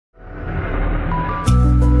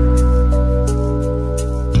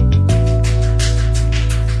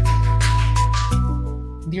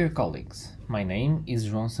colleagues, my name is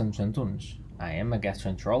João Santos-Antunes. I am a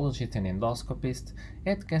gastroenterologist and endoscopist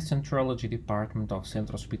at Gastroenterology Department of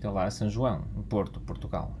Centro Hospitalar São João, in Porto,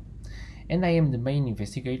 Portugal. And I am the main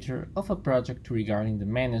investigator of a project regarding the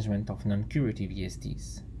management of non-curative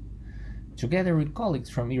ESDs. Together with colleagues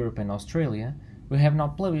from Europe and Australia, we have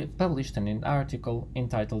now published an article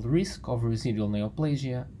entitled Risk of Residual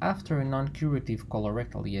Neoplasia After a Non-Curative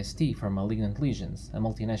Colorectal ESD for Malignant Lesions, a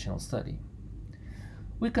multinational study.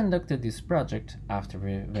 We conducted this project after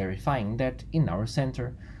verifying that, in our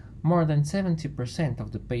center, more than 70%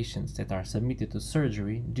 of the patients that are submitted to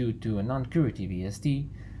surgery due to a non-curative ESD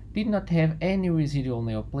did not have any residual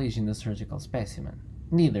neoplasia in the surgical specimen,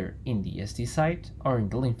 neither in the ESD site or in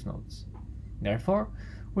the lymph nodes. Therefore,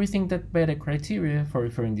 we think that better criteria for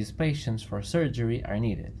referring these patients for surgery are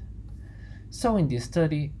needed. So in this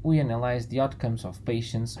study, we analyzed the outcomes of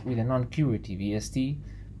patients with a non-curative ESD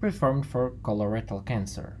performed for colorectal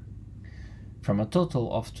cancer. From a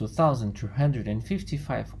total of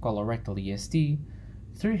 2,255 colorectal ESD,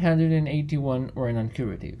 381 were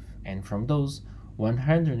non-curative, and from those,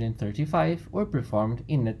 135 were performed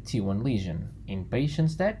in a T1 lesion, in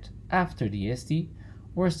patients that, after the ESD,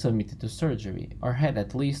 were submitted to surgery or had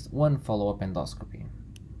at least one follow-up endoscopy.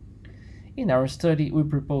 In our study, we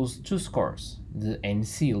proposed two scores, the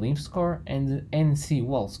NC lymph score and the NC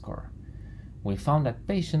wall score. We found that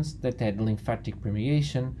patients that had lymphatic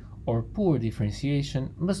permeation or poor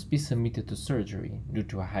differentiation must be submitted to surgery due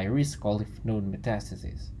to a high risk of lymph node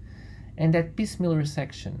metastasis, and that piecemeal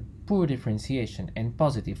resection, poor differentiation, and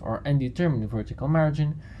positive or undetermined vertical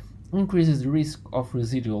margin increases the risk of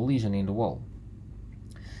residual lesion in the wall.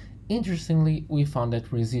 Interestingly, we found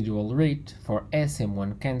that residual rate for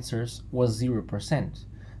SM1 cancers was 0%,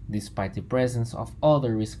 despite the presence of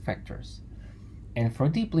other risk factors. And for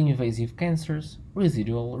deeply invasive cancers,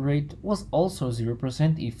 residual rate was also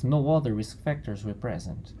 0% if no other risk factors were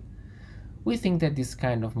present. We think that this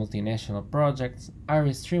kind of multinational projects are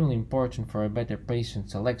extremely important for a better patient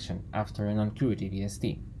selection after a non-curative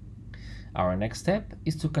ESD. Our next step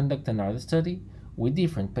is to conduct another study with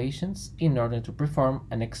different patients in order to perform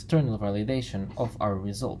an external validation of our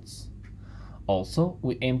results. Also,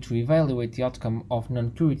 we aim to evaluate the outcome of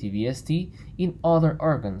non-curative ESD in other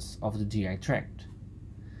organs of the GI tract.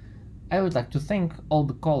 I would like to thank all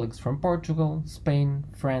the colleagues from Portugal, Spain,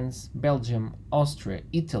 France, Belgium, Austria,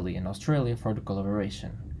 Italy, and Australia for the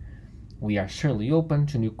collaboration. We are surely open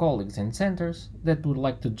to new colleagues and centers that would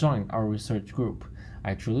like to join our research group.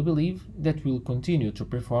 I truly believe that we will continue to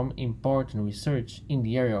perform important research in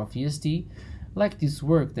the area of ESD, like this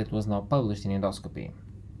work that was now published in Endoscopy.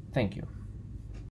 Thank you.